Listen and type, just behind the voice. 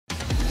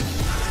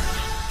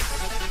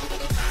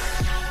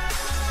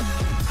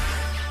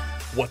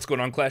What's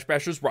going on, Clash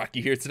Bashers?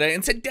 Rocky here today,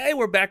 and today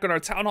we're back on our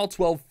Town Hall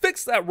 12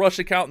 Fix That Rush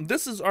account, and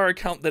this is our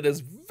account that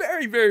is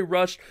very, very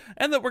rushed,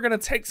 and that we're going to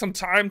take some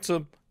time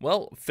to,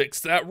 well,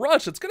 fix that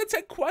rush. It's going to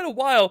take quite a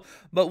while,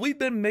 but we've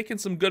been making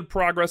some good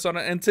progress on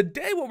it, and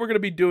today what we're going to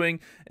be doing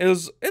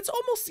is, it's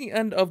almost the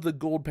end of the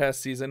Gold Pass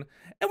season,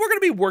 and we're going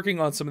to be working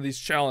on some of these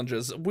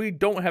challenges. We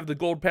don't have the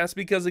Gold Pass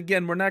because,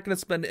 again, we're not going to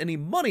spend any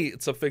money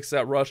to fix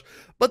that rush,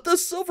 but the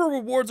silver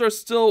rewards are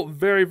still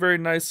very, very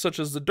nice, such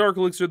as the Dark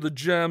Elixir, the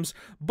gems,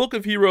 Book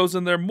of Heroes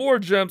in there, more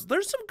gems.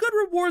 There's some good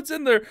rewards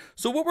in there.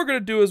 So what we're going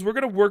to do is we're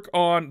going to work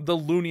on the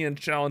Loonion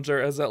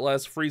challenger as that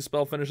last free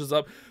spell finishes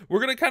up. We're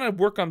going to kind of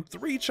work on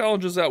 3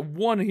 challenges at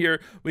one here.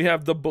 We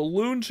have the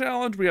Balloon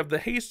challenge, we have the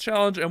Haste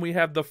challenge, and we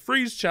have the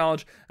Freeze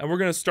challenge, and we're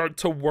going to start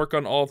to work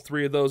on all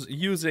 3 of those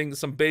using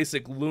some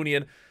basic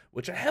Loonion,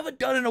 which I haven't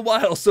done in a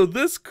while, so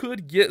this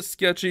could get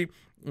sketchy.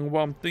 And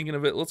while I'm thinking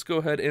of it, let's go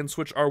ahead and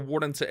switch our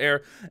Warden to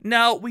Air.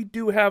 Now, we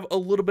do have a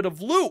little bit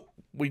of loot.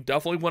 We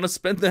definitely want to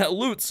spend that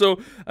loot,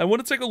 so I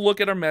want to take a look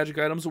at our magic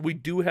items. We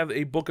do have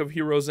a Book of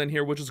Heroes in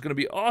here, which is going to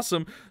be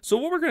awesome. So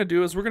what we're going to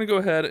do is we're going to go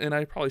ahead, and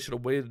I probably should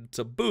have waited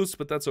to boost,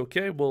 but that's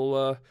okay.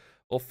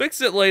 We'll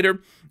fix it later.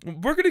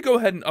 We're going to go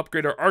ahead and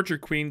upgrade our Archer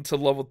Queen to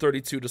level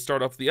 32 to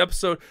start off the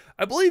episode.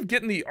 I believe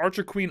getting the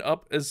Archer Queen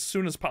up as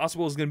soon as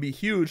possible is going to be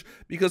huge,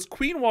 because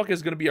Queen Walk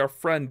is going to be our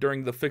friend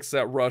during the Fix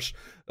That Rush,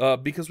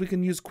 because we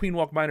can use Queen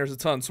Walk miners a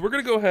ton. So we're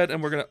going to go ahead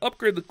and we're going to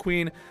upgrade the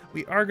Queen.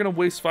 We are going to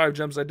waste 5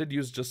 gems. I did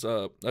use just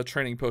a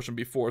training potion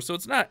before, so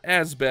it's not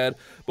as bad.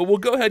 But we'll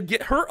go ahead,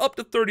 get her up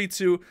to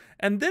 32,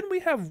 and then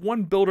we have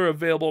 1 builder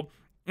available.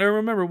 And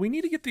remember, we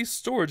need to get these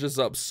storages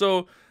up,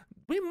 so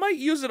we might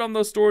use it on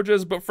those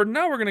storages, but for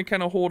now we're going to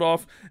kind of hold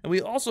off. And we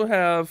also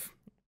have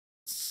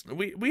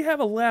we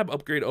have a lab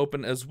upgrade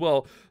open as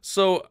well,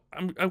 so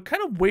I'm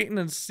kind of waiting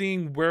and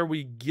seeing where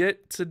we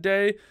get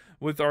today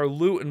with our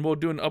loot, and we'll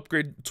do an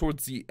upgrade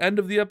towards the end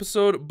of the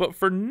episode. But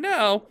for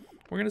now,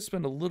 we're going to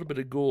spend a little bit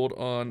of gold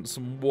on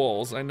some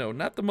walls. I know,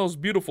 not the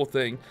most beautiful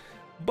thing,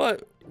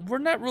 but we're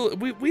not really,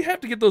 we have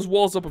to get those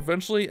walls up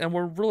eventually, and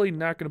we're really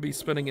not going to be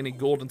spending any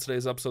gold in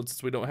today's episode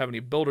since we don't have any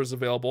builders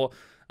available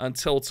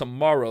until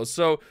tomorrow.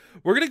 So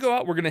we're going to go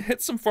out, we're going to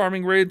hit some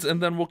farming raids,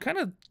 and then we'll kind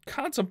of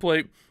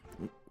contemplate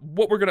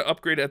what we're going to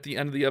upgrade at the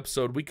end of the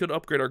episode. We could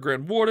upgrade our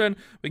Grand Warden,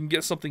 we can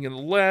get something in the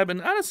lab,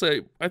 and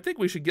honestly, I think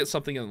we should get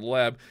something in the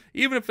lab,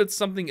 even if it's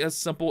something as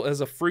simple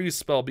as a freeze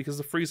spell, because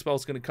the freeze spell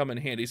is going to come in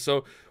handy.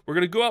 So we're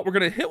going to go out, we're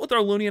going to hit with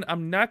our Loonion.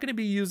 I'm not going to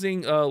be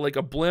using like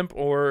a blimp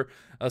or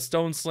a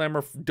stone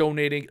slammer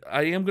donating.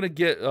 I am going to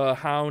get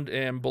Hound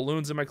and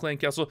balloons in my clan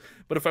castle,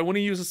 but if I want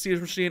to use a siege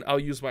machine, I'll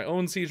use my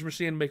own siege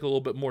machine, make it a little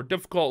bit more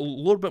difficult, a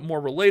little bit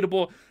more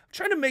relatable. I'm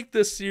trying to make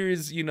this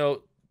series, you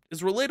know,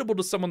 as relatable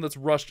to someone that's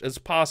rushed as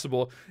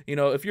possible. You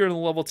know, if you're in a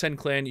level 10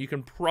 clan, you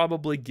can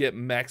probably get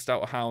maxed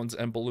out hounds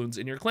and balloons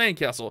in your clan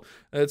castle.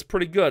 It's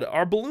pretty good.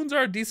 Our balloons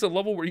are a decent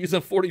level. We're using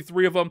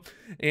 43 of them,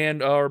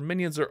 and our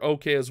minions are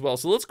okay as well.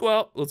 So let's go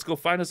out, let's go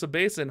find us a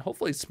base, and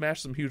hopefully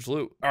smash some huge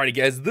loot. Alrighty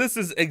guys, this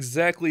is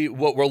exactly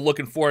what we're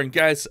looking for. And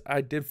guys,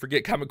 I did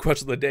forget comment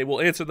question of the day.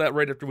 We'll answer that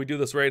right after we do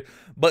this raid.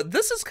 But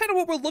this is kind of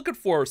what we're looking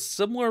for.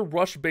 Similar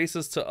rush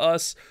bases to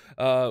us.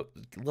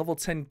 Level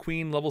 10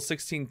 queen, level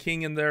 16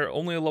 king in there,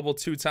 only a level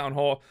 2 town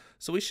hall,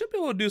 so we should be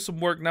able to do some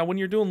work. Now when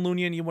you're doing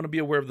Loonion, you want to be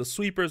aware of the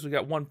sweepers. We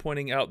got one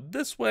pointing out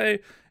this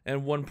way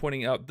and one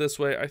pointing out this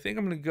way. I think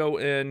I'm going to go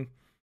in,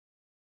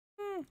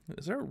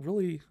 is there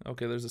really,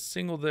 okay, there's a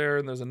single there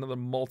and there's another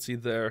multi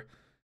there.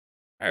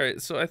 All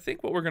right, so I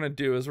think what we're going to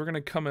do is we're going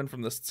to come in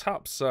from this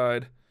top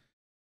side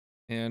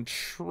and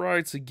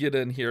try to get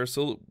in here.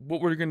 So what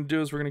we're going to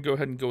do is we're going to go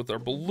ahead and go with our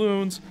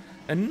balloons,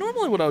 and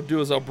normally what I'll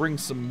do is I'll bring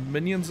some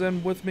minions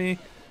in with me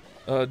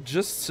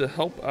just to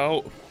help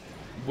out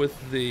with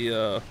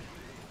the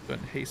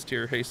haste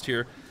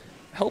here,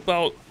 help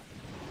out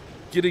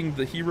getting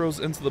the heroes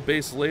into the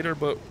base later,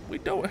 but we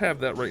don't have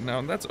that right now,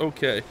 and that's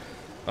okay.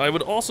 I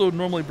would also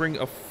normally bring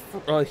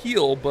a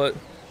heal, but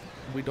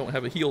we don't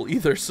have a heal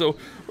either, so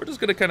we're just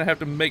gonna kind of have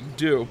to make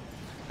do.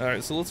 All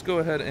right, so let's go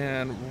ahead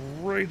and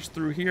rage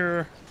through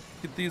here,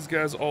 get these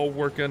guys all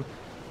working.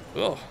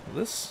 Oh,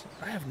 this,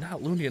 I have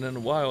not Loonion in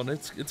a while, and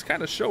it's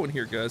kind of showing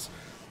here, guys.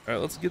 All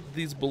right, let's get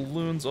these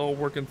balloons all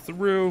working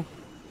through.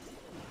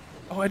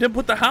 Oh, I didn't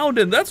put the Hound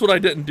in. That's what I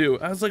didn't do.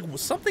 I was like, well,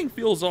 something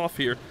feels off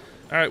here.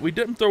 All right, we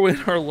didn't throw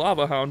in our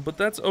Lava Hound, but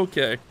that's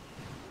okay.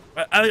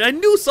 I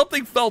knew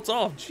something felt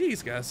off.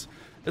 Jeez, guys.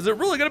 Is it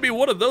really going to be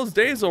one of those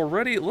days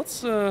already?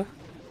 Let's, can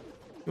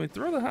we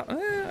throw the Hound?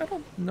 I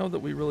don't know that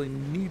we really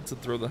need to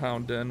throw the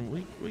Hound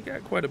in. We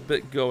got quite a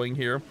bit going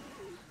here.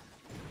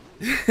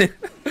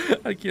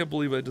 I can't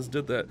believe I just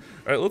did that.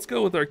 All right, let's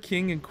go with our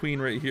King and Queen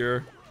right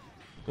here.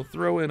 We'll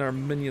throw in our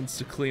minions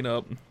to clean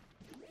up.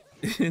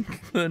 And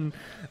then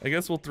I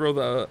guess we'll throw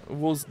the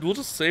we'll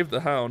just save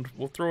the Hound.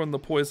 We'll throw in the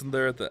poison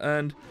there at the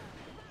end.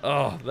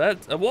 Oh,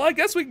 that, well, I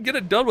guess we can get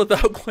it done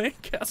without clan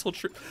castle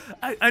trip.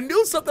 I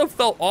knew something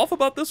felt off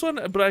about this one,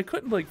 but I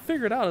couldn't like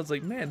figure it out. I was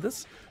like, man,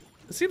 it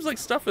seems like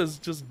stuff is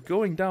just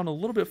going down a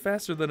little bit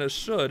faster than it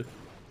should.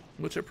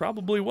 which it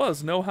probably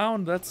was. No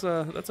hound, that's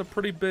a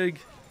pretty big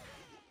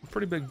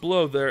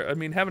blow there. I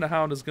mean, having a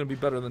hound is going to be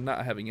better than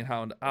not having a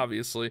hound,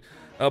 obviously.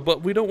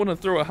 But we don't want to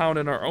throw a hound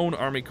in our own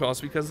army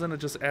cost, because then it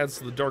just adds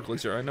to the Dark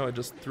Elixir. I know I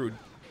just threw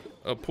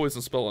a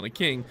poison spell on a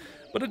king,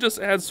 but it just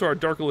adds to our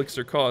Dark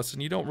Elixir costs,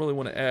 and you don't really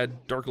want to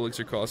add Dark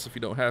Elixir costs if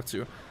you don't have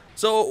to.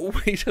 So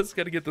we just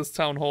got to get this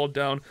Town Hall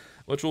down,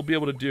 which we'll be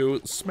able to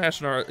do,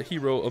 smashing our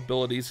hero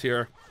abilities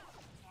here.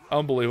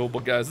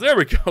 Unbelievable, guys. There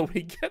we go.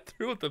 We get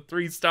through with the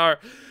 3-star,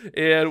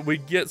 and we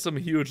get some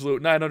huge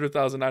loot.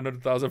 900,000,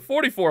 900,000,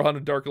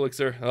 4,400 Dark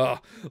Elixir.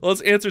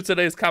 Let's answer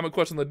today's comment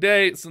question of the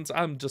day, since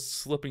I'm just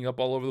slipping up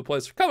all over the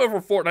place.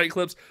 Comment for Fortnite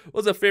clips.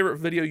 What's a favorite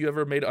video you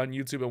ever made on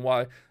YouTube and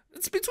why?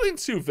 It's between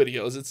two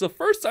videos. It's the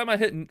first time I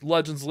hit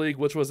Legends League,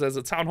 which was as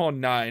a Town Hall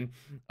 9.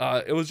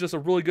 It was just a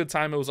really good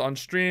time. It was on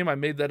stream. I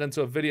made that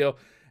into a video.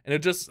 And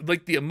it just,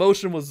 like, the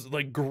emotion was,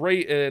 like,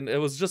 great, and it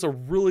was just a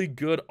really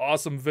good,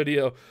 awesome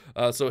video.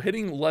 So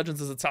hitting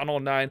Legends as a Town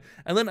Hall 9,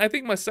 and then I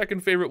think my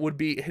second favorite would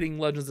be hitting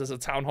Legends as a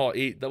Town Hall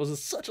 8. That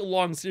was such a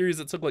long series.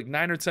 It took, like,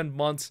 9 or 10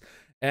 months,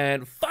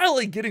 and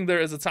finally getting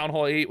there as a Town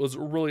Hall 8 was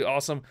really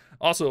awesome.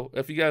 Also,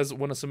 if you guys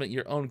want to submit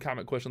your own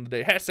comment question of the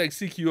day, hashtag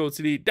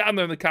CQOTD down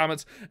there in the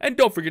comments, and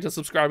don't forget to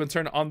subscribe and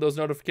turn on those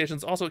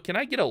notifications. Also, can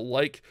I get a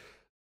like?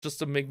 Just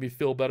to make me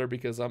feel better,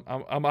 because I'm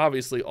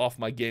obviously off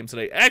my game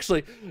today.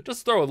 Actually,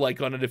 just throw a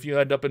like on it if you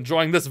end up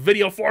enjoying this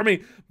video for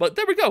me. But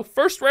there we go,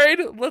 first raid.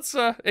 Let's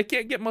it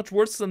can't get much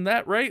worse than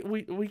that, right?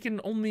 We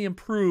can only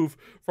improve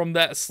from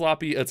that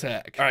sloppy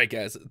attack. All right,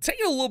 guys,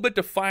 taking a little bit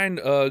to find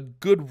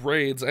good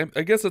raids.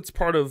 I guess it's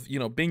part of, you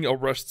know, being a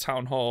rush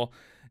Town Hall,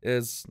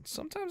 is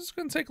sometimes it's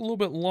gonna take a little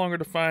bit longer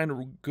to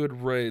find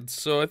good raids.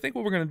 So I think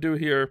what we're gonna do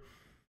here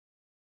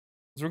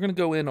is we're going to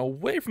go in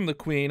away from the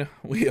queen.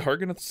 We are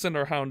going to send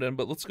our hound in,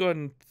 but let's go ahead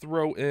and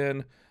throw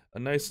in a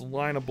nice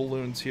line of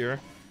balloons here.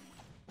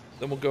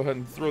 Then we'll go ahead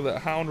and throw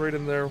that hound right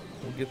in there.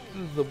 We'll get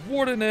the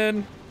warden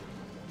in.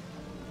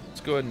 Let's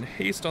go ahead and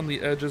haste on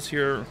the edges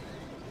here.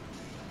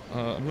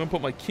 I'm going to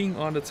put my king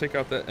on to take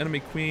out that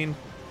enemy queen.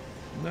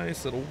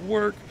 Nice, that'll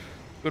work.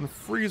 Go ahead and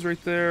freeze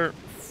right there.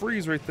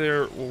 Freeze right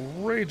there.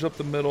 We'll rage up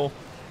the middle.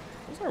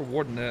 Where's our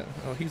warden at?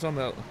 Oh, he's on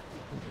that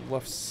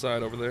left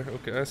side over there.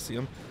 Okay, I see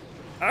him.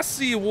 I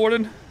see you,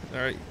 Warden.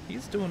 Alright,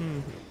 he's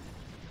doing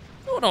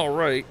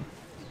alright.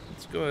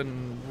 Let's go ahead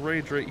and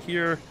rage right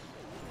here.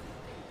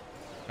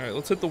 Alright,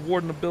 let's hit the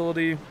Warden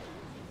ability.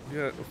 We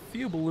got a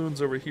few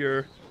balloons over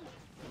here.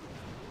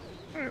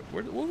 Alright,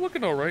 we're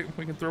looking alright.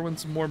 We can throw in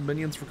some more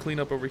minions for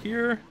cleanup over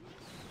here.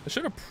 I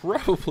should have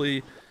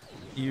probably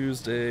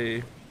used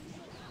a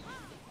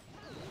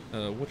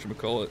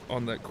whatchamacallit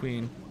on that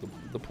queen,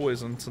 the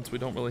poison, since we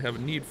don't really have a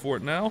need for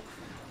it now.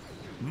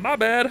 My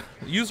bad.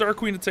 Use our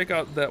queen to take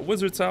out that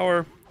wizard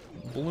tower.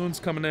 Balloons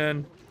coming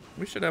in.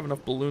 We should have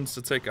enough balloons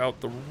to take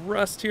out the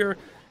rest here.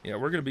 Yeah,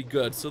 we're gonna be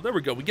good. So there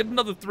we go. We get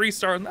another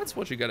 3-star, and that's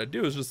what you gotta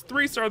do, is just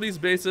 3-star these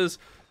bases,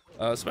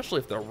 especially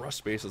if they're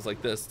rush bases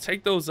like this.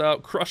 Take those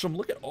out, crush them.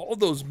 Look at all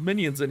those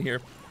minions in here.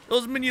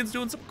 Those minions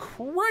doing some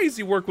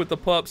crazy work with the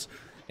pups,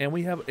 and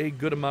we have a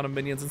good amount of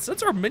minions. And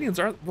since our minions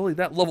aren't really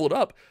that leveled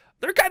up,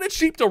 they're kind of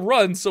cheap to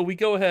run, so we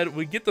go ahead,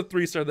 we get the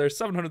 3-star there,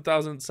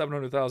 700,000,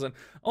 700,000,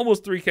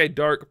 almost 3K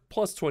dark,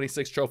 plus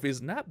 26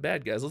 trophies. Not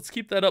bad, guys. Let's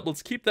keep that up.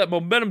 Let's keep that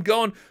momentum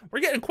going. We're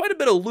getting quite a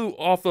bit of loot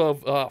off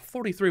of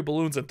 43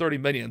 balloons and 30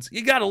 minions.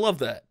 You gotta love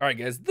that. All right,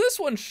 guys, this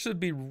one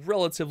should be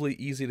relatively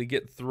easy to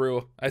get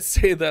through. I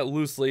say that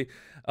loosely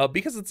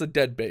because it's a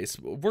dead base.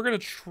 We're gonna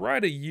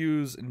try to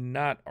use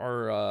not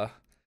our...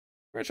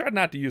 We're gonna try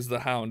not to use the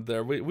hound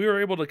there. We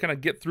were able to kind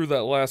of get through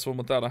that last one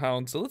without a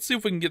hound, so let's see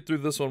if we can get through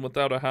this one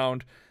without a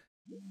hound.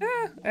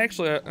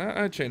 Actually,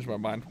 I changed my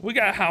mind. We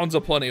got hounds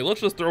aplenty.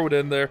 Let's just throw it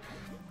in there.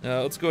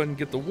 Let's go ahead and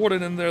get the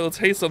warden in there. Let's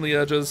haste on the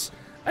edges.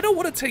 I don't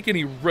want to take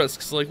any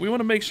risks. Like, we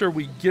want to make sure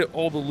we get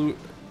all the loot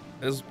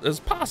as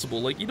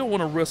possible. Like, you don't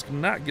want to risk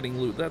not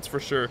getting loot, that's for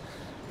sure.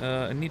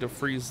 I need to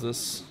freeze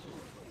this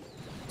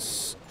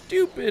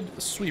stupid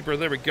sweeper.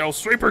 There we go.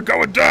 Sweeper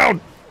going down!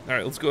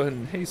 Alright, let's go ahead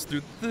and haste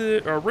through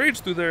there, or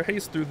rage through there,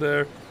 haste through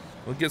there.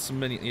 We'll get some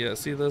mini. Yeah,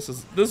 see, this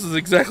is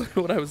exactly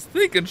what I was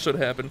thinking should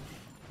happen.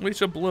 We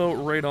should blow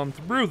right on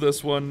through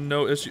this one,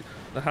 no issue.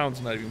 The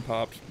hound's not even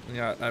popped.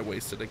 Yeah, I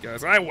wasted it,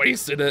 guys. I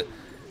wasted it.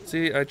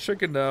 See, I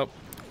chickened out.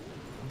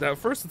 That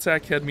first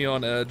attack had me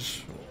on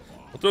edge.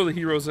 We'll throw the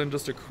heroes in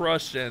just to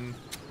crush, and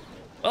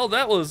well,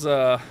 that was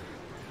a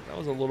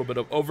little bit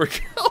of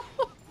overkill.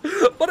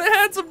 But it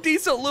had some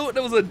decent loot, and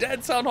it was a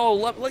dead Town Hall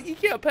level. Like, you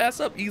can't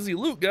pass up easy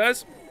loot,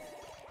 guys.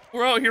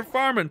 We're out here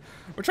farming.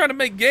 We're trying to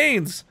make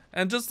gains.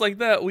 And just like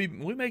that, we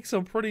make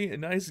some pretty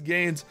nice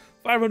gains.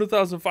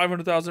 500,000,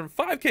 500,000,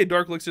 5K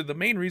Dark Elixir. The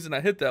main reason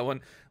I hit that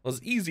one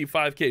was easy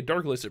 5K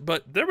Dark Elixir.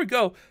 But there we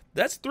go.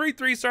 That's 3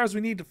 3-stars.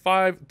 We need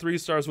 5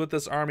 3-stars with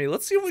this army.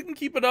 Let's see if we can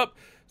keep it up.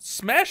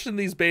 Smashing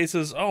these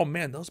bases. Oh,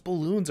 man, those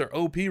balloons are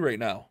OP right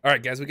now. All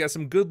right, guys, we got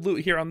some good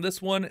loot here on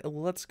this one.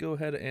 Let's go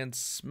ahead and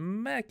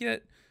smack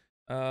it.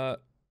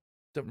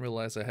 Didn't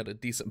realize I had a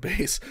decent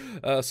base.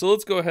 So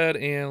let's go ahead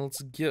and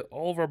let's get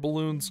all of our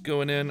balloons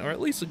going in, or at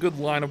least a good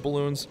line of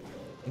balloons.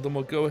 And then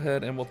we'll go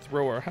ahead and we'll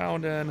throw our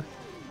hound in.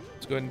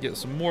 Let's go ahead and get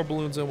some more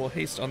balloons in. We'll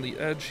haste on the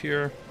edge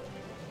here.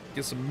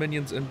 Get some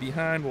minions in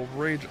behind. We'll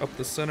rage up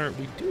the center.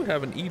 We do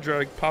have an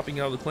E-Drag popping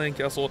out of the clan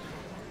castle.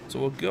 So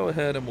we'll go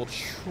ahead and we'll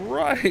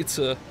try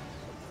to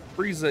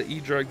freeze that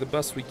E-Drag the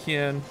best we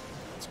can.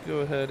 Let's go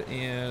ahead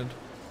and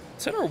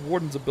send our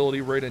Warden's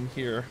ability right in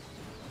here.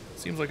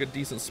 Seems like a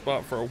decent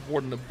spot for our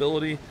Warden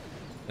ability.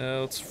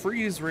 Let's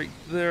freeze right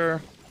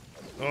there.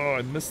 Oh,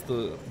 I missed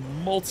the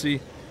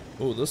multi.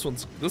 Oh, this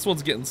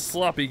one's getting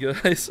sloppy,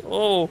 guys.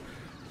 Oh,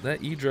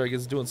 that E-Drag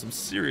is doing some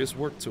serious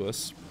work to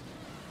us.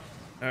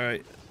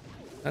 Alright.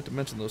 Not to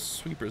mention those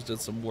sweepers did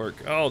some work.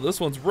 Oh,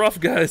 this one's rough,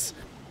 guys.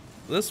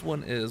 This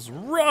one is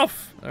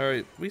rough.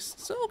 Alright, we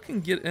still can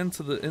get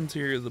into the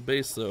interior of the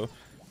base, though.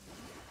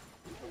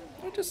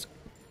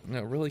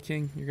 No, really,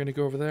 King? You're gonna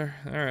go over there?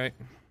 Alright.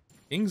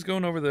 King's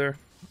going over there.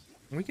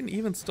 We can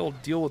even still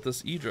deal with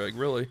this E-Drag,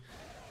 really.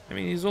 I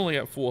mean, he's only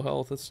at full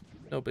health. It's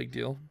no big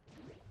deal.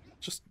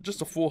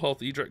 Just a full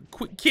health E-Drag.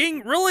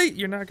 King, really?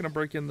 You're not gonna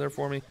break in there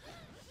for me?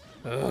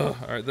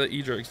 Alright, that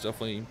E-Drag's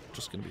definitely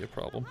just gonna be a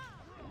problem.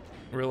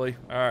 Really?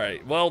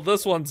 Alright, well,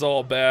 this one's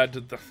all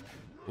bad.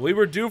 We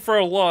were due for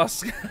a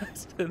loss,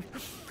 guys.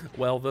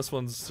 Well, this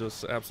one's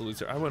just absolutely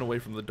terrible. I went away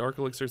from the Dark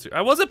Elixir.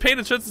 I wasn't paying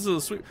attention to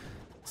the sweep.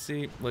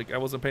 See, like, I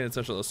wasn't paying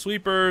attention to the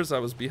sweepers. I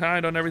was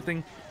behind on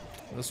everything.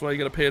 That's why you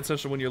gotta pay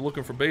attention when you're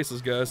looking for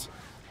bases, guys.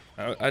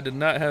 I did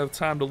not have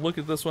time to look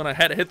at this one. I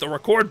had to hit the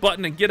record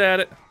button and get at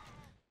it.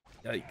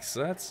 Yikes,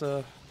 that's,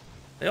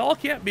 they all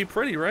can't be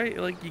pretty, right?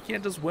 Like, you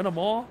can't just win them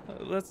all.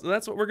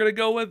 That's what we're gonna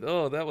go with.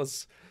 Oh, that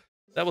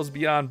was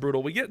beyond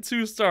brutal. We get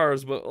 2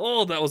 stars, but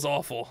oh, that was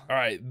awful. All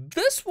right,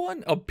 this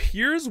one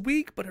appears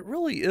weak, but it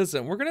really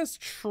isn't. We're gonna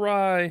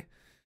try.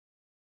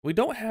 We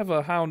don't have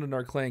a hound in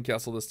our clan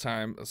castle this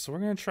time, so we're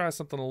gonna try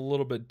something a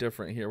little bit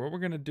different here. What we're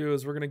gonna do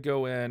is we're gonna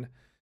go in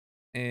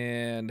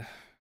and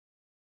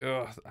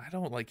I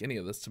don't like any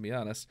of this, to be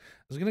honest.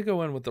 I was gonna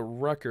go in with the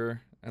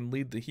wrecker and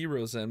lead the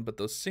heroes in, but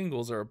those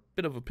singles are a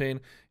bit of a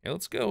pain. Yeah,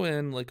 let's go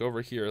in like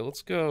over here.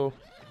 Let's go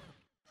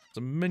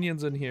some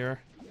minions in here.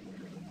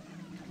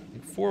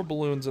 4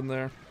 balloons in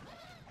there.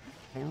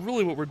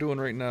 Really what we're doing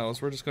right now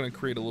is we're just going to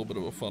create a little bit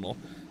of a funnel.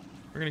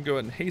 We're going to go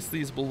ahead and haste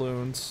these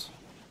balloons.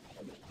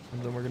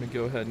 And then we're going to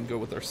go ahead and go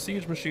with our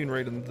siege machine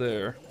right in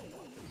there.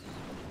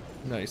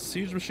 Nice.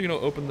 Siege machine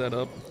will open that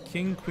up.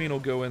 King, queen will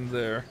go in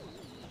there.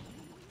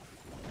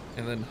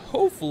 And then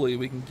hopefully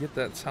we can get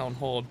that town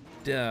hall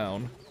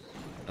down.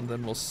 And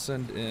then we'll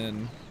send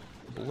in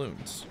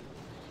balloons.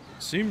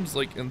 Seems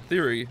like in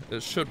theory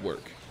it should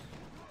work.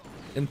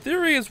 In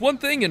theory is one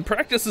thing, in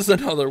practice is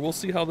another. We'll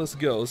see how this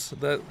goes.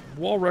 That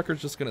wall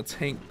wrecker's just gonna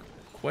tank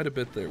quite a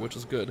bit there, which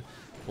is good.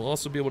 We'll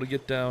also be able to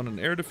get down an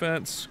air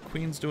defense.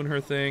 Queen's doing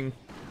her thing.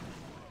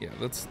 Yeah,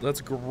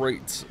 that's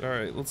great.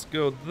 Alright, let's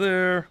go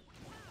there.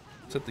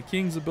 Set the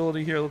king's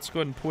ability here. Let's go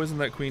ahead and poison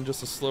that queen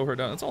just to slow her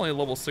down. It's only a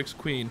level 6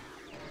 queen,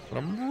 but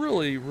I'm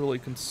really, really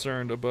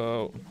concerned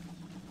about...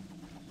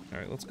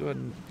 Alright, let's go ahead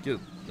and get...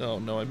 Oh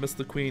no, I missed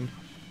the queen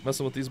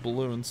messing with these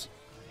balloons.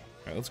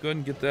 Alright, let's go ahead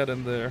and get that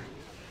in there.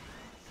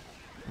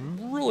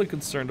 I'm really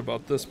concerned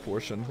about this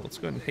portion. Let's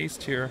go ahead and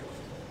haste here.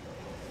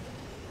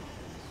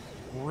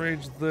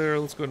 Rage there.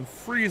 Let's go ahead and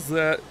freeze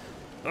that.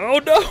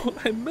 Oh no!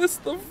 I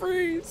missed the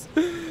freeze!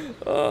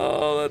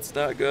 Oh, that's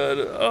not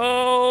good.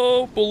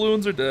 Oh,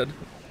 balloons are dead.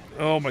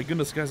 Oh my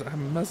goodness, guys.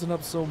 I'm messing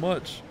up so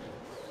much.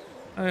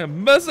 I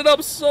am messing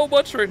up so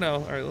much right now.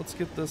 Alright, let's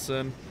get this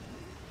in.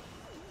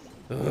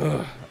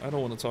 Ugh, I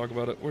don't want to talk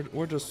about it.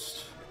 We're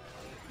just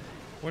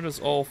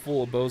all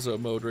full of bozo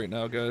mode right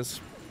now,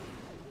 guys.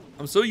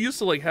 I'm so used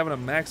to like having a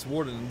max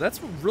warden, and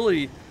that's what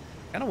really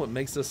kind of what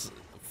makes this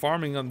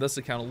farming on this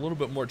account a little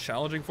bit more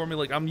challenging for me.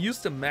 Like, I'm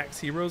used to max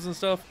heroes and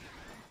stuff,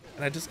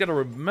 and I just gotta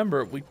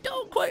remember we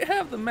don't quite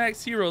have the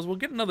max heroes. We'll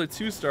get another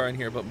 2-star in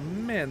here, but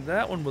man,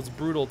 that one was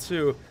brutal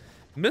too.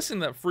 Missing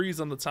that freeze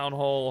on the town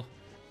hall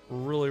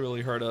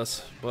really hurt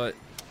us, but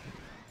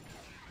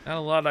not a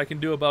lot I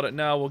can do about it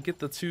now. We'll get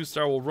the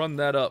 2-star, we'll run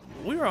that up.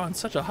 We were on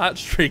such a hot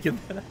streak and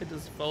then I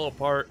just fell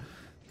apart.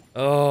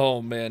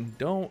 Oh man,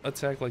 don't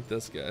attack like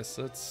this, guys.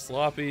 That's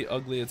sloppy,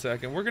 ugly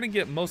attack, and we're gonna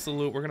get most of the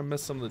loot. We're gonna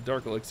miss some of the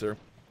Dark Elixir,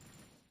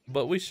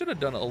 but we should have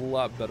done a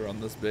lot better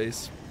on this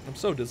base. I'm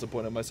so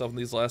disappointed in myself in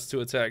these last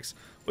 2 attacks.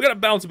 We gotta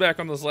bounce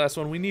back on this last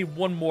one. We need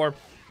one more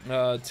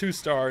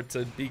 2-star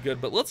to be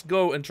good, but let's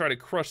go and try to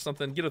crush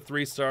something, get a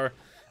 3-star.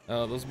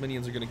 Those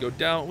minions are going to go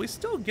down. We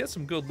still get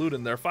some good loot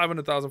in there.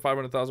 500,000,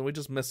 500,000. We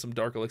just missed some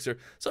Dark Elixir.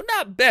 So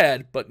not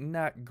bad, but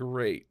not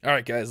great. All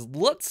right, guys.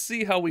 Let's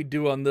see how we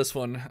do on this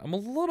one. I'm a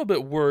little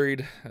bit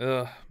worried.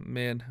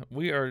 Man,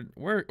 we're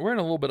in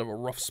a little bit of a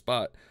rough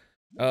spot.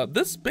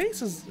 This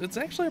base it's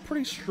actually a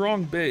pretty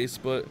strong base,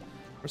 but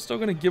we're still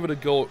going to give it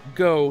a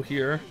go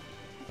here.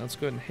 Let's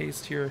go ahead and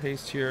haste here,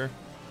 haste here.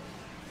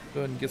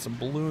 Go ahead and get some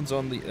balloons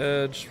on the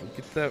edge. We'll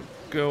get that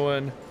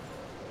going.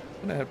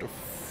 I'm going to have to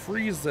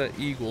freeze that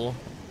eagle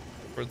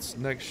for its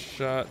next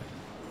shot.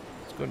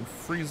 Let's go ahead and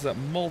freeze that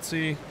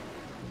multi.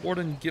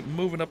 Warden, get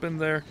moving up in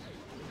there.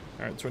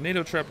 Alright,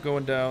 tornado trap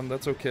going down.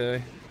 That's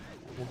okay.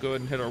 We'll go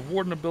ahead and hit our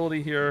Warden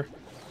ability here.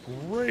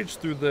 Rage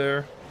through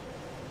there.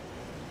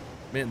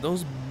 Man,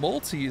 those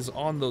multis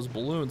on those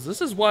balloons.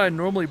 This is why I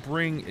normally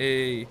bring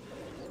a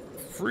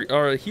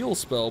heal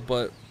spell,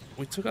 but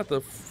we took out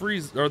the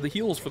freeze or the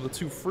heals for the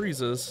 2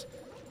 freezes.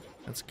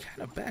 That's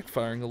kind of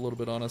backfiring a little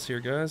bit on us here,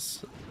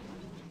 guys.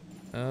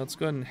 Let's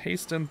go ahead and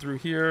haste in through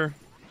here.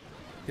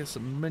 Get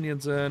some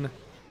minions in.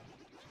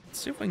 Let's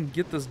see if I can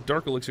get this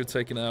Dark Elixir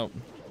taken out.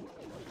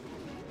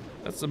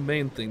 That's the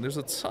main thing. There's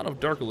a ton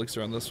of Dark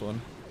Elixir on this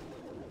one.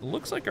 It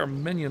looks like our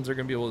minions are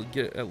going to be able to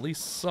get at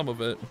least some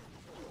of it.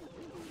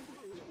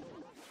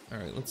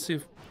 Alright, let's see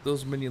if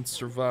those minions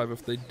survive.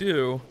 If they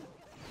do,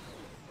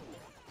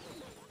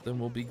 then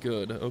we'll be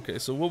good. Okay,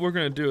 so what we're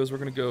going to do is we're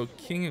going to go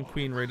King and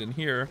Queen right in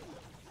here.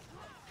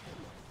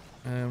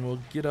 And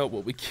we'll get out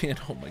what we can.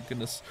 Oh my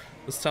goodness.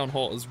 This town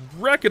hall is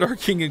wrecking our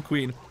King and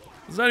Queen.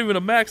 It's not even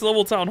a max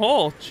level town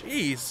hall.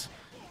 Jeez.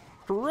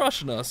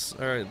 Crushing us.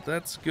 Alright,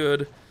 that's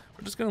good.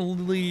 We're just going to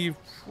leave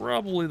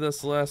probably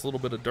this last little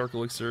bit of Dark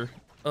Elixir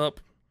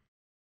up.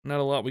 Not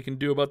a lot we can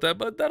do about that,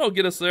 but that'll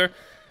get us there.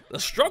 The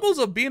struggles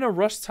of being a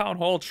rush town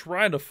hall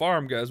trying to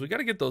farm, guys. We got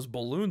to get those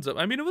balloons up.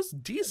 I mean, it was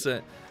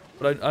decent,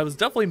 but I was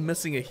definitely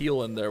missing a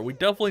heal in there. We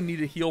definitely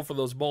need a heal for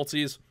those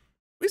multis.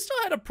 We still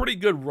had a pretty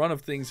good run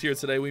of things here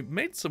today. We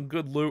made some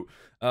good loot.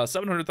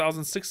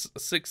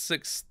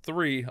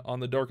 700,663 on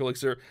the Dark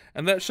Elixir,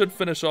 and that should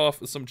finish off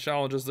some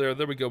challenges there.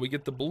 There we go. We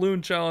get the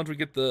balloon challenge, we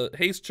get the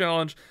haste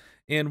challenge,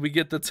 and we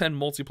get the 10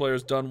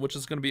 multiplayers done, which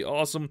is going to be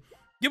awesome.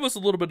 Give us a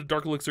little bit of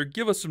Dark Elixir.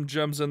 Give us some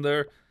gems in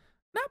there.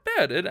 Not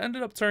bad. It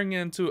ended up turning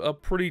into a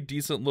pretty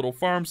decent little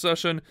farm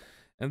session.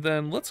 And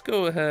then let's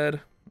go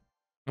ahead.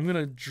 I'm going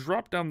to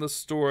drop down the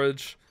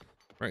storage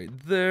right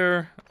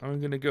there. I'm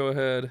going to go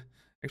ahead.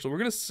 Actually, we're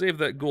going to save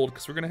that gold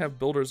because we're going to have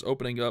builders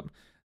opening up.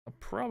 I'll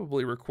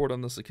probably record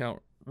on this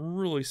account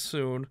really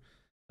soon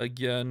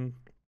again.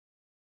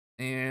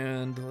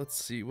 And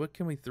let's see. What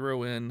can we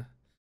throw in?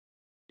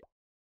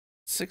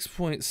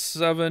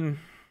 6.7.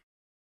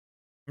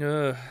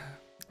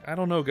 I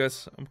don't know,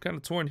 guys. I'm kind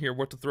of torn here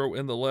what to throw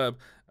in the lab.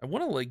 I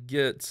want to, like,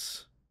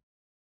 get,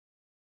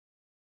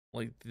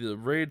 like, the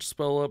rage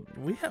spell up.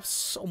 We have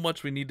so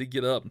much we need to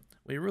get up.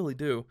 We really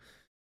do.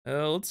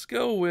 Let's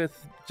go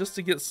with, just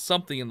to get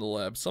something in the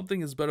lab.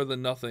 Something is better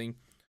than nothing.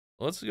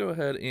 Let's go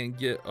ahead and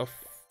get a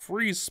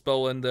freeze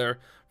spell in there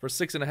for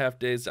 6.5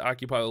 days to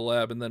occupy the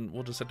lab, and then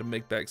we'll just have to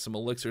make back some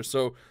elixir.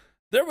 So,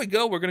 there we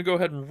go. We're going to go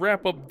ahead and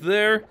wrap up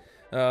there.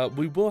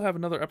 We will have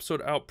another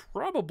episode out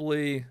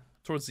probably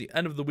towards the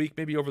end of the week,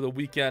 maybe over the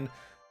weekend,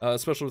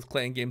 especially with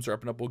clan games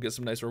wrapping up. We'll get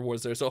some nice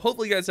rewards there. So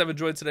hopefully you guys have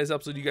enjoyed today's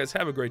episode. You guys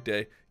have a great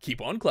day.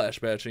 Keep on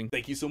clash patching.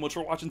 Thank you so much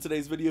for watching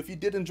today's video. If you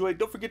did enjoy it,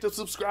 don't forget to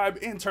subscribe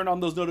and turn on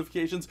those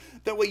notifications.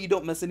 That way you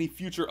don't miss any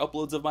future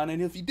uploads of mine.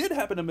 And if you did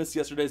happen to miss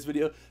yesterday's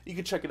video, you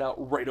can check it out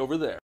right over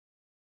there.